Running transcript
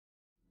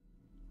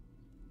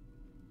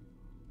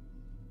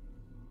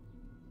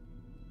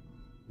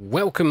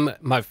Welcome,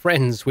 my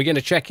friends. We're going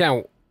to check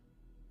out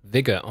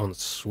Vigor on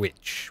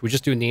Switch. We're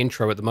just doing the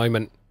intro at the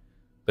moment,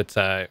 but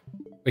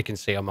we can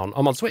see I'm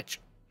on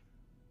Switch.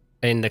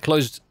 In the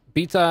closed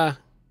beta,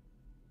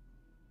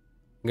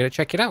 I'm going to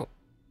check it out.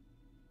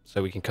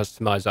 So we can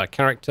customize our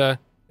character.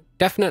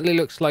 Definitely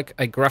looks like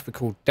a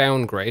graphical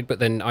downgrade, but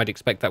then I'd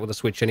expect that with a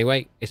Switch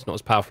anyway. It's not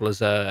as powerful as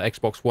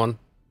Xbox One.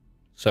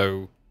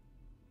 So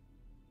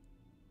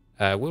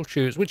we'll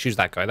choose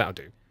that guy. That'll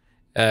do.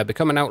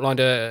 Become an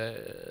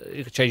outliner.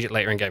 You can change it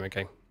later in game,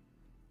 okay?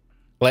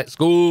 Let's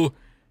go.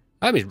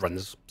 I mean, it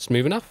runs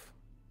smooth enough.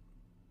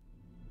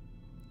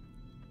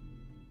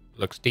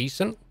 Looks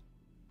decent.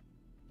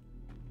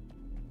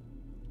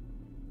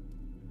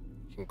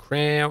 You can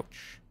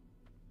crouch.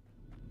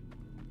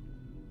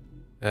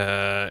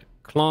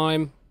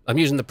 Climb. I'm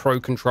using the Pro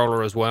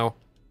controller as well.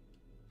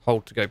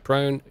 Hold to go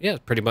prone. Yeah,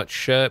 pretty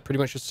much the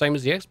same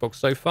as the Xbox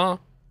so far.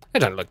 It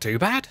don't look too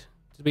bad,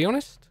 to be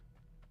honest.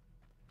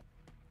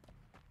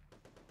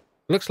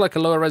 Looks like a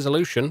lower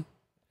resolution,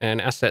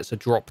 and assets are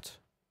dropped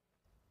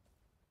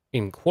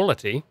in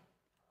quality.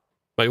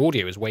 My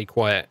audio is way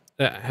quiet.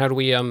 How do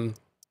we, that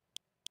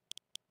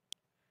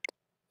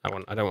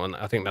one, I don't want,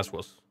 I think that's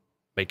what's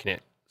making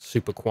it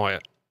super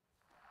quiet.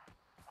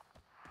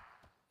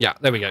 Yeah,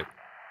 there we go. A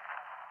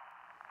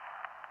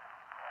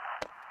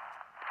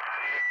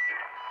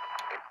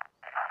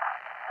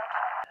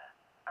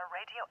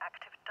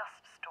radioactive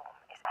dust storm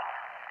is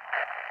imminent.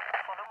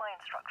 Follow my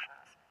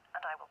instructions,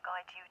 and I will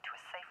guide you to a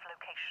safe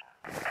location.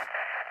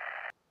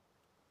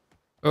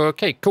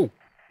 Okay, cool.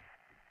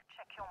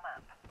 Check your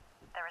map.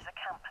 There is a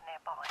camp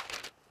nearby.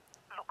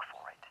 Look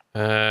for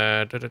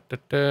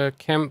it.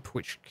 Camp.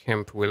 Which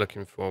camp are we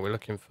looking for? We're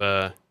looking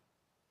for...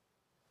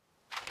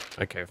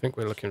 Okay, I think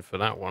we're looking for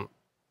that one.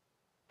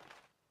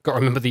 Got to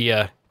remember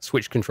the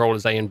Switch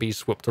controllers A and B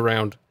swapped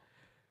around.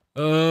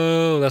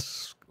 Oh,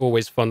 that's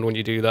always fun when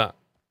you do that.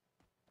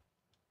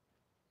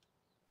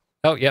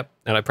 Oh, yep.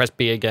 And I press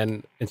B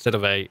again instead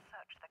of A.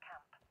 Search the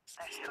camp.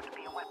 There should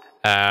be a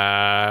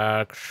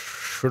weapon.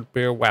 Should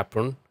be a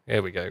weapon.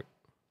 Here we go.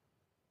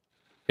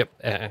 Yep,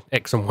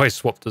 X and Y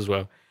swapped as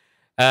well.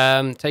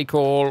 Take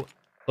all.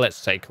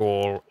 Let's take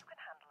all. You can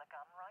handle a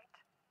gun,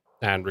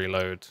 right? And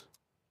reload.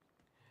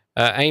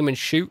 Aim and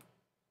shoot.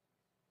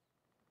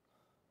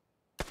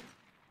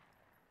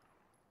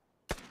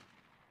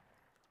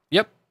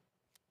 Yep.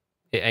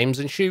 It aims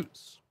and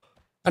shoots.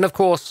 And of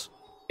course,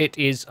 it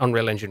is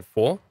Unreal Engine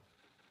 4.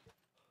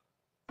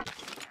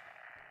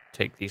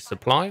 Take these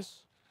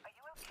supplies. Are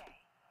you okay?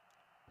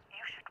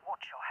 You should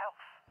watch your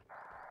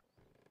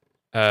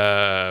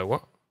health.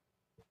 What?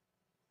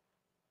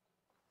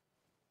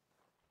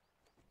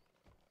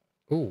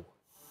 Ooh.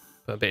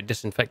 Put a bit of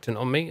disinfectant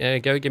on me. There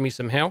you go, give me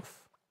some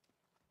health.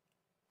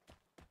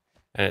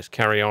 And let's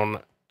carry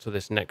on to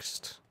this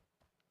next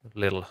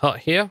little hut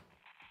here.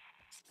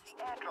 The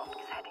airdrop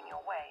is heading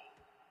your way.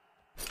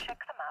 Check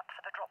the map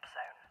for the drop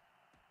zone.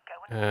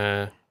 Go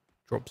and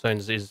Drop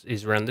zones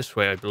is around this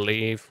way, I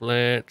believe.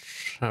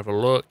 Let's have a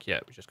look.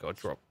 Yeah, we just got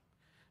to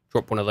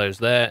drop one of those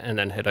there and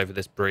then head over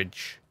this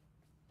bridge.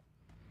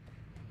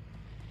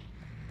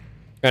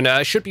 And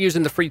I should be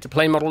using the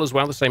free-to-play model as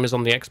well, the same as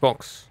on the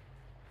Xbox,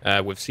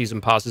 with season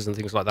passes and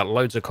things like that.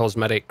 Loads of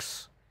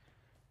cosmetics,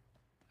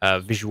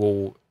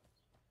 visual,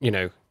 you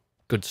know,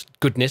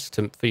 goodness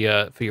for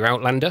your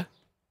Outlander.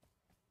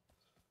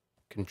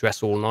 Can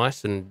dress all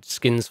nice, and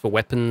skins for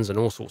weapons and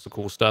all sorts of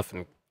cool stuff,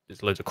 and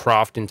there's loads of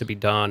crafting to be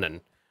done,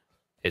 and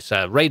it's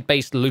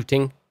raid-based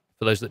looting,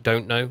 for those that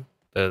don't know.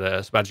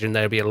 I imagine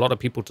there'll be a lot of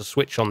people to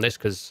switch on this,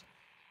 because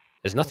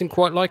there's nothing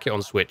quite like it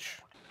on Switch.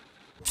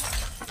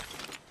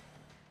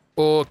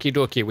 Okie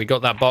dokie, we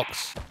got that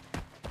box.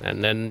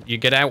 And then you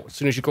get out, as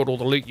soon as you've got all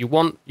the loot you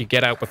want, you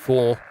get out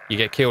before you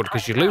get killed,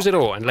 because you lose it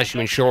all, unless you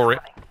insure it.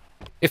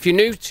 If you're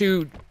new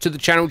to the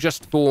channel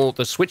just for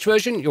the Switch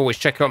version, you always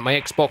check out my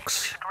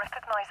Xbox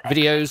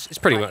videos. It's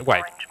pretty much,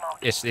 wait,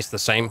 it's the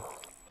same.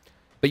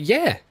 But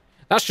yeah,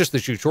 that's just the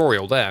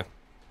tutorial there.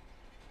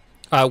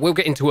 We'll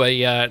get into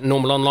a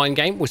normal online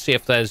game. We'll see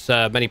if there's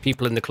many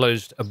people in the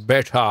closed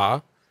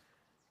beta.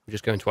 We're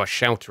just going to our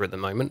shelter at the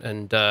moment,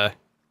 and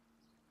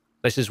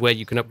this is where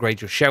you can upgrade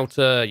your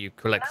shelter, you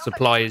collect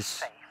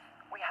supplies.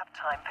 We have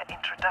time for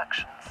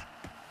introductions.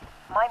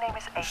 My name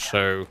is Ada.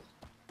 So,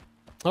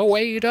 oh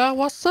Ada,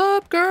 what's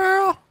up,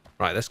 girl?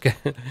 Right, let's go.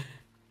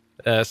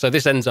 So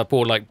this ends up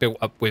all like built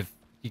up with,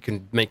 you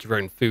can make your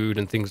own food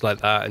and things like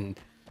that, and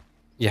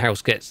your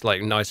house gets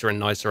like nicer and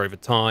nicer over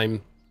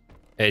time.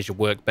 There's your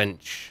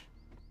workbench.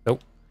 Oh.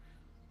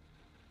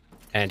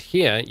 And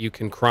here you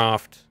can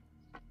craft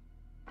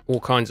all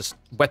kinds of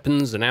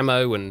weapons and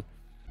ammo and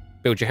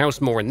build your house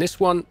more in this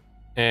one,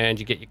 and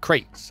you get your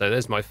crates. So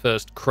there's my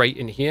first crate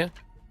in here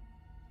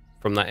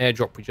from that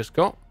airdrop we just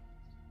got.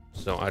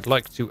 So I'd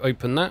like to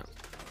open that.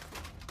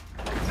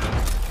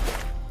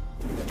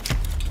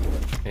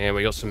 And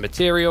we got some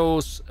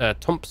materials,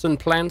 Thompson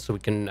plan, so we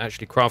can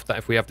actually craft that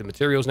if we have the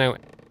materials now.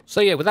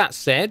 So yeah, with that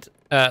said,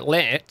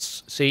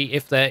 let's see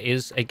if there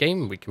is a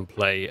game we can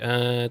play.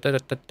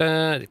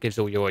 It gives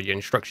all your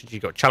instructions.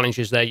 You've got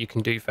challenges there you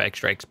can do for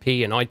extra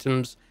XP and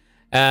items.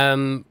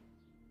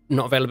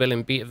 Not available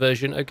in beta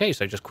version. Okay,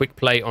 so just quick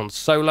play on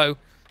solo.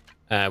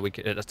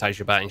 That tells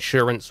you about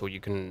insurance, or you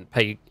can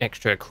pay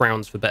extra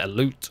crowns for better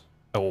loot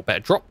or better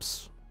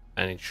drops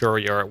and insure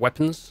your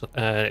weapons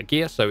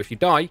gear. So if you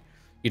die,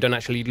 you don't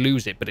actually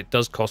lose it, but it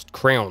does cost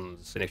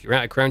crowns. And if you're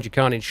out of crowns, you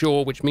can't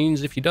insure, which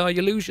means if you die,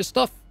 you lose your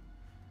stuff.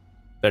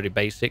 Very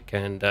basic.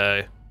 And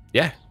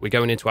yeah, we're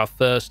going into our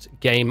first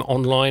game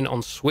online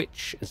on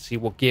Switch and see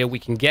what gear we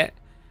can get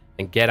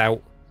and get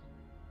out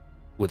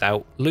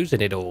without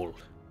losing it all.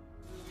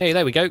 Hey,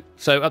 there we go.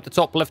 So up the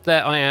top left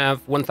there, I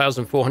have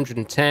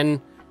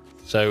 1,410.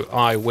 So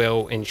I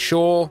will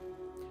insure.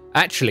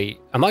 Actually,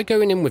 am I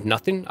going in with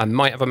nothing? I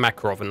might have a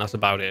Makarov, and that's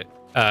about it.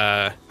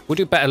 We'll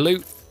do better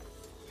loot.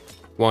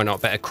 Why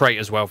not? Better crate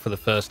as well for the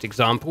first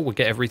example. We'll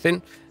get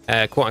everything.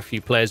 Quite a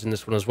few players in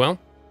this one as well.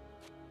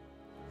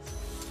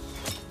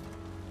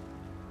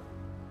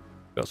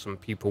 Got some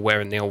people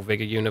wearing the old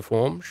Vigor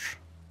uniforms.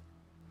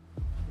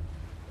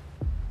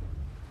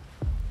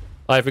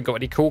 I haven't got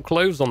any cool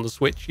clothes on the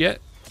Switch yet.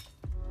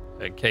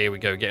 Okay, here we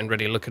go. Getting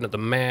ready, looking at the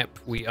map.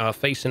 We are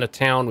facing a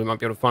town. We might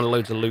be able to find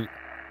loads of loot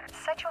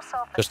Set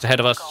yourself just ahead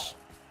of us.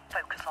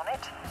 Focus on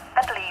it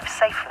and leave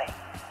safely.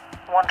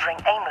 Wandering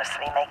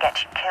aimlessly may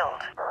get you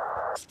killed.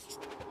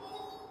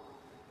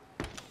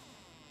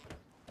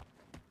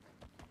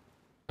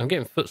 I'm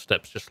getting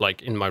footsteps just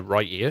like in my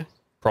right ear,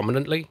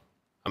 prominently.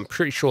 I'm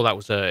pretty sure that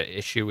was an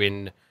issue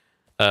in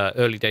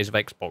early days of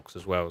Xbox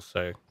as well,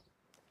 so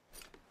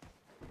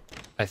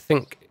I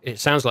think it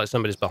sounds like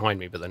somebody's behind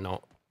me, but they're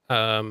not.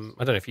 I don't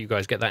know if you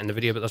guys get that in the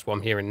video, but that's what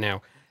I'm hearing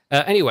now.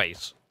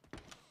 Anyways,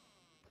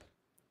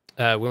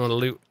 we want to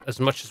loot as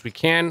much as we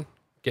can,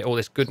 get all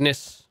this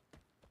goodness.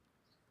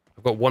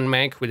 I've got one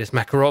mag with this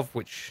Makarov,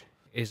 which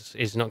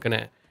is not going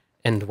to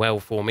end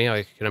well for me,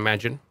 I can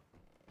imagine.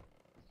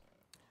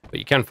 But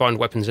you can find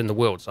weapons in the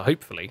world, so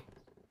hopefully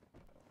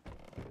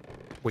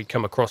we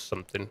come across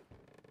something.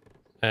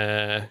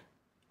 Oh,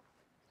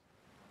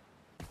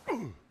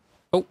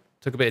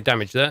 took a bit of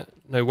damage there.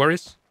 No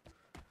worries.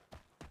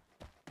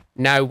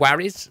 No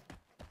worries.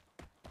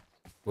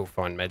 We'll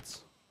find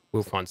meds.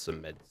 We'll find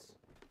some meds.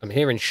 I'm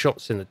hearing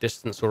shots in the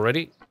distance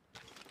already.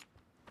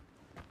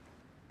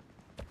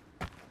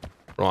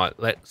 Right,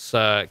 let's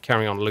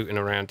carry on looting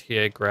around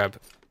here. Grab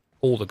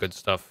all the good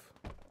stuff.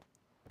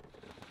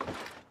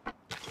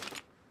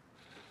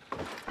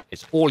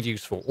 It's all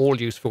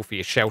useful for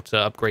your shelter,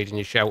 upgrading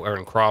your shelter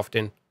and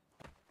crafting.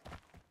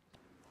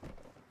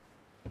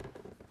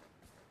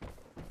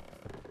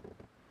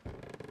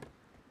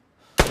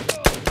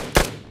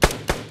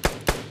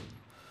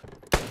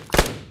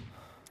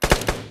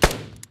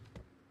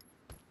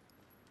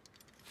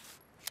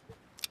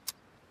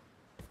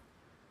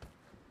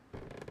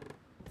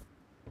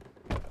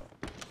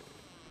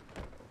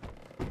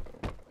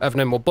 I have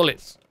no more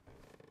bullets.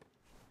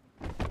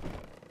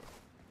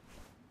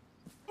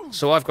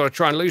 So I've got to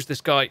try and lose this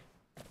guy.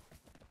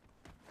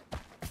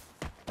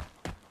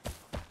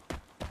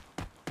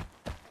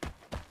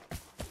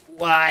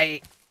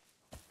 Why?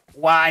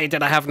 Why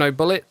did I have no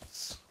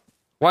bullets?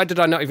 Why did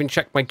I not even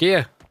check my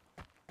gear?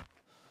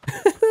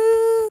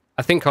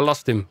 I think I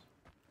lost him.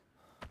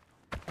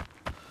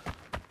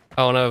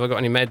 Oh no, have I got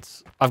any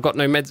meds? I've got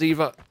no meds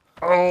either.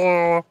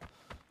 Oh,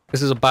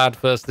 this is a bad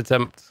first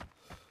attempt.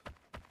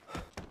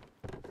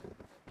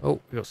 Oh,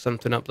 we got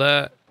something up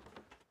there.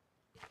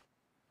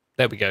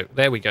 There we go.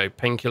 There we go.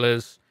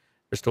 Painkillers.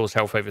 Restores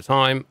health over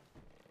time.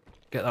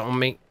 Get that on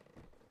me.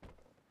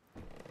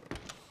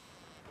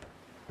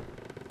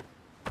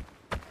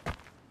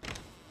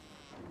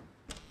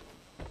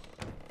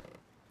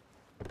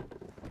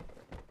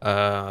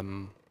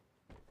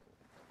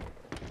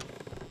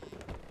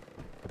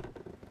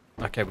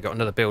 Okay, we got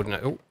another building.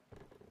 Oh.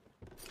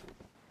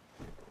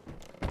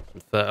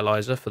 Some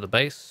fertilizer for the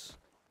base.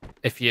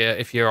 If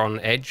you're on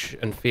edge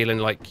and feeling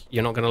like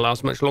you're not going to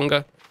last much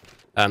longer,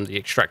 the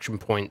extraction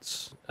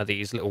points are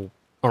these little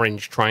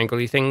orange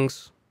triangle-y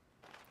things.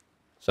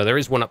 So there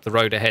is one up the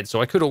road ahead,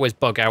 so I could always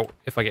bug out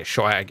if I get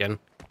shot at again.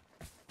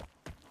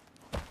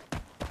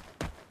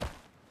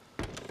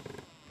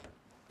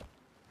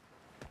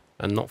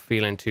 And not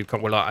feeling too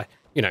well,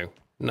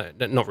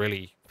 not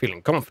really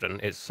feeling confident.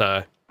 It's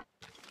I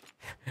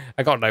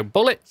got no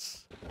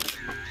bullets.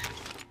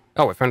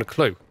 Oh, I found a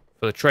clue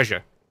for the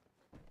treasure.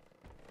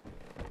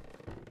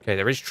 Okay,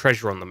 there is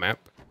treasure on the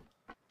map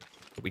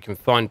that we can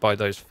find by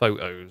those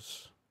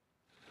photos.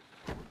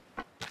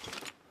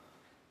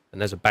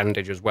 And there's a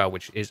bandage as well,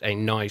 which is a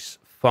nice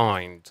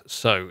find.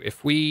 So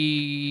if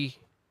we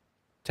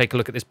take a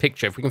look at this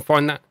picture, if we can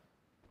find that...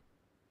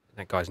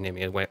 That guy's near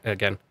me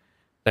again.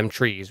 Them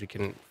trees, we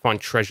can find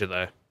treasure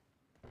there.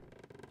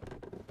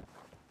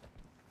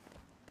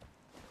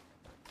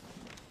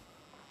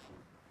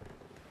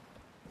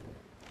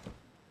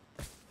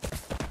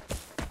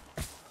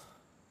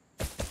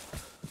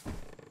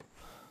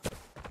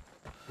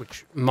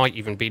 Which might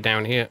even be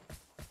down here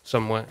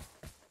somewhere.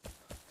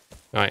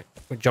 Right,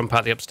 We jump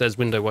out the upstairs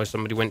window while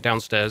somebody went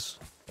downstairs.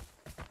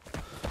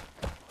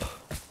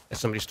 There's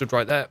somebody stood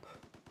right there.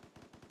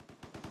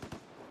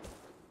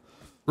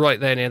 Right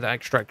there near that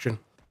extraction.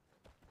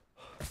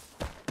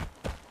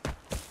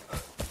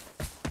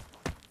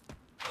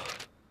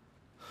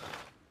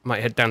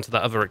 Might head down to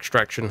that other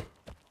extraction.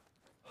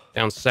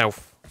 Down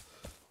south.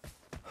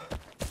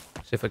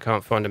 See if I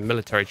can't find a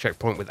military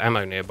checkpoint with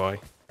ammo nearby.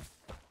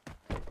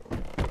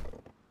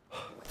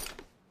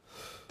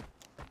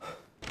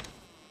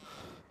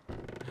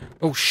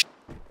 Oh,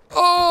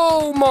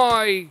 oh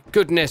my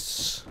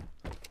goodness.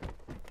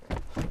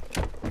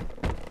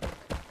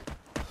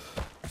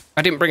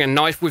 I didn't bring a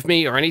knife with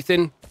me or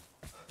anything.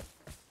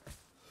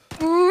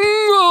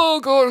 Oh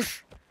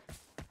gosh.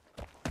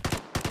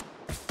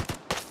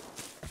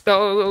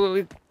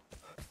 Oh.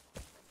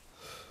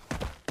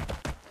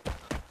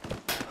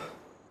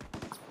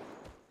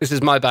 This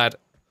is my bad.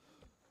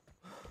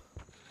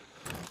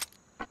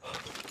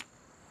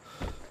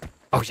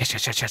 Oh, yes,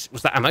 yes, yes, yes.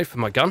 Was that ammo for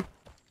my gun?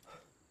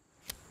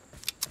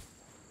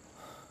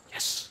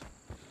 Yes.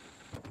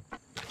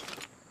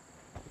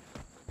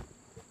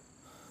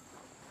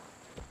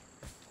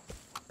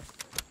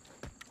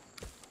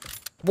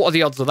 What are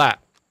the odds of that?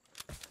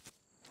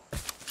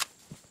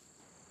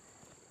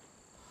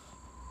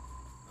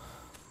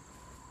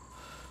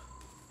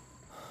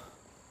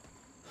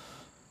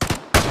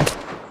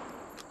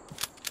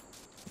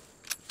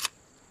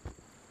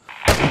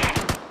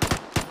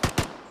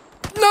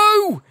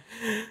 No!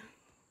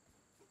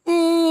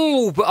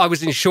 Ooh, but I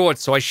was insured,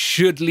 so I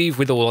should leave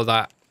with all of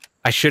that.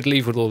 I should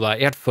leave with all that.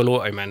 He had full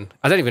auto, man.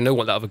 I don't even know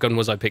what that other gun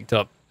was I picked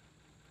up.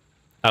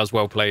 That was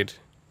well played.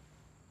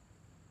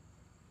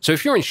 So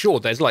if you're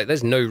insured,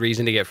 there's no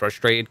reason to get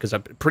frustrated, because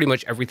pretty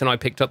much everything I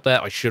picked up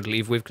there, I should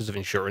leave with because of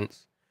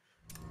insurance.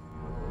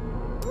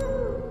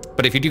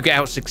 But if you do get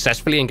out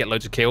successfully and get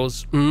loads of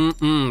kills,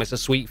 it's a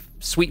sweet,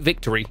 sweet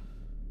victory.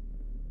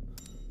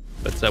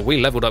 But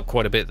we leveled up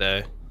quite a bit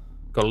there.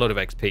 Got a lot of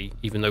XP,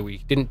 even though we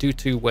didn't do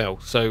too well.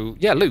 So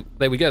yeah, loot.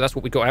 There we go. That's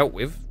what we got out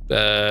with.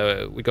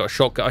 We got a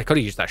shotgun. I could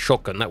have used that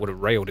shotgun. That would have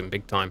railed him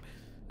big time.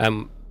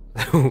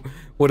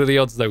 What are the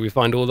odds, though? We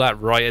find all that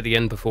right at the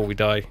end before we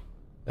die.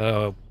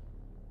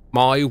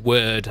 My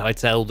word, I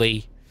tell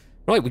thee.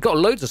 Right, we got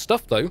loads of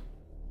stuff, though.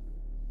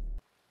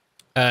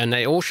 And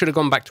it all should have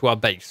gone back to our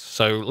base.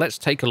 So let's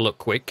take a look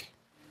quick.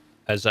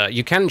 As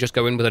you can just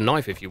go in with a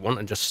knife if you want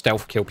and just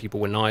stealth kill people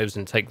with knives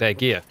and take their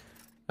gear.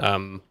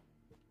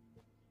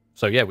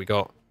 So yeah, we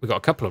got a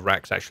couple of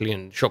racks, actually,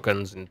 and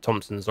shotguns and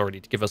Thompsons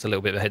already to give us a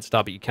little bit of a head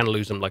start, but you can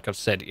lose them, like I've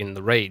said, in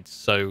the raids.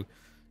 So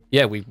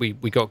yeah, we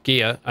got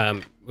gear.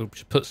 We'll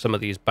just put some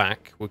of these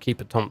back. We'll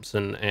keep a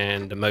Thompson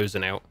and a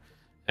Mosin out,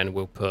 and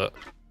we'll put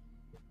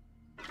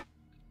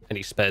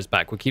any spares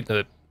back. We'll keep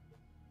the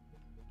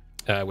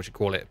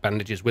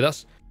bandages with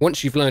us.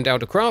 Once you've learned how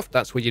to craft,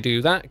 that's where you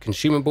do that.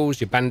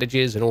 Consumables, your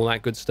bandages and all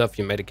that good stuff,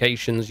 your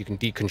medications. You can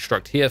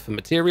deconstruct here for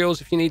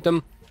materials if you need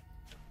them.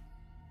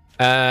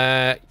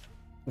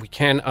 We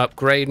can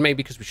upgrade,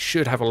 maybe, because we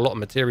should have a lot of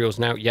materials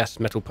now. Yes,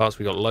 metal parts,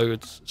 we got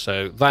loads.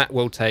 So that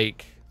will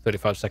take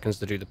 35 seconds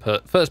to do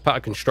the first part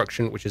of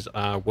construction, which is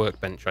our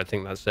workbench. I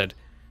think that said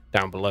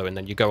down below. And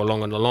then you go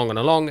along and along and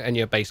along, and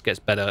your base gets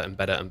better and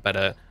better and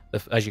better.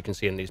 As you can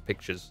see in these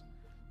pictures,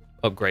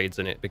 upgrades,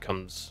 and it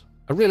becomes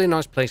a really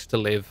nice place to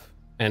live.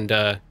 And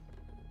it'll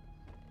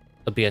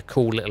be a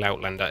cool little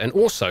Outlander. And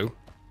also,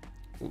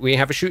 we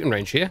have a shooting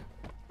range here.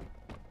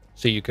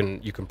 So you can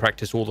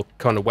practice all the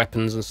kind of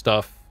weapons and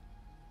stuff.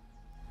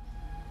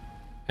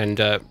 And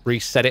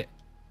reset it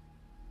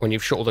when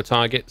you've shot all the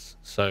targets.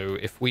 So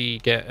if we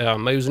get our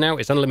Mosin out,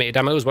 it's unlimited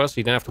ammo as well, so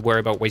you don't have to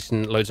worry about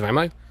wasting loads of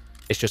ammo.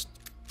 It's just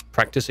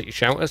practice at your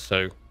shouter,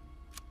 so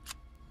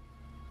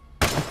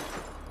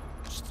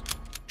just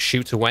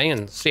shoot away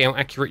and see how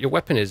accurate your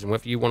weapon is, and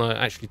whether you want to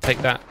actually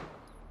take that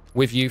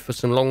with you for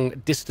some long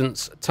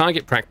distance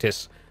target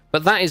practice.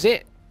 But that is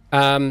it.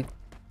 Let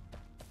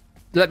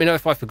me know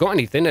if I forgot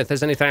anything, if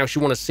there's anything else you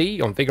want to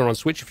see on Vigor on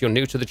Switch, if you're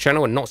new to the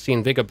channel and not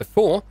seen Vigor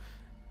before.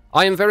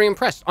 I am very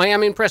impressed. I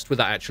am impressed with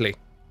that, actually.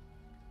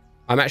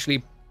 I'm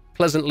actually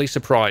pleasantly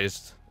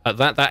surprised at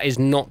that. That is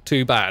not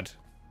too bad,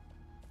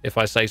 if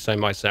I say so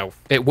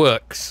myself. It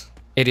works.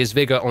 It is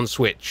Vigor on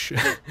Switch,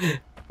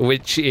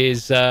 which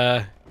is, you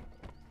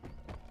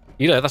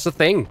know, that's a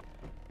thing.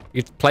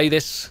 You play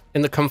this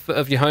in the comfort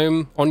of your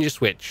home on your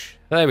Switch.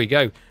 There we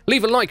go.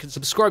 Leave a like and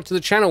subscribe to the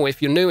channel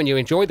if you're new and you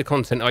enjoy the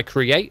content I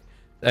create.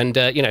 And,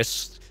 you know,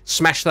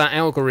 smash that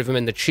algorithm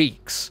in the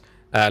cheeks.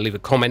 Leave a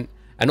comment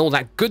and all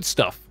that good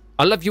stuff.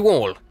 I love you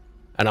all,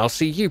 and I'll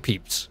see you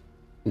peeps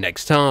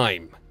next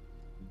time.